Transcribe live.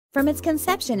From its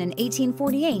conception in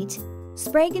 1848,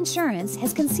 Sprague Insurance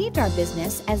has conceived our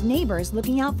business as neighbors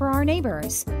looking out for our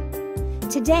neighbors.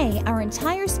 Today, our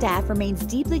entire staff remains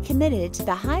deeply committed to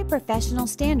the high professional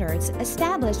standards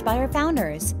established by our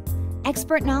founders.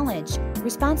 Expert knowledge,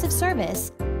 responsive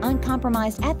service,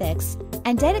 uncompromised ethics,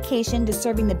 and dedication to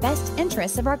serving the best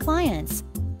interests of our clients.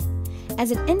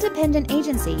 As an independent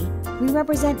agency, we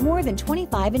represent more than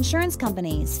 25 insurance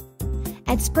companies.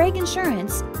 At Sprague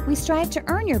Insurance, we strive to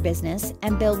earn your business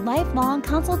and build lifelong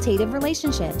consultative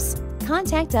relationships.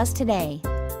 Contact us today.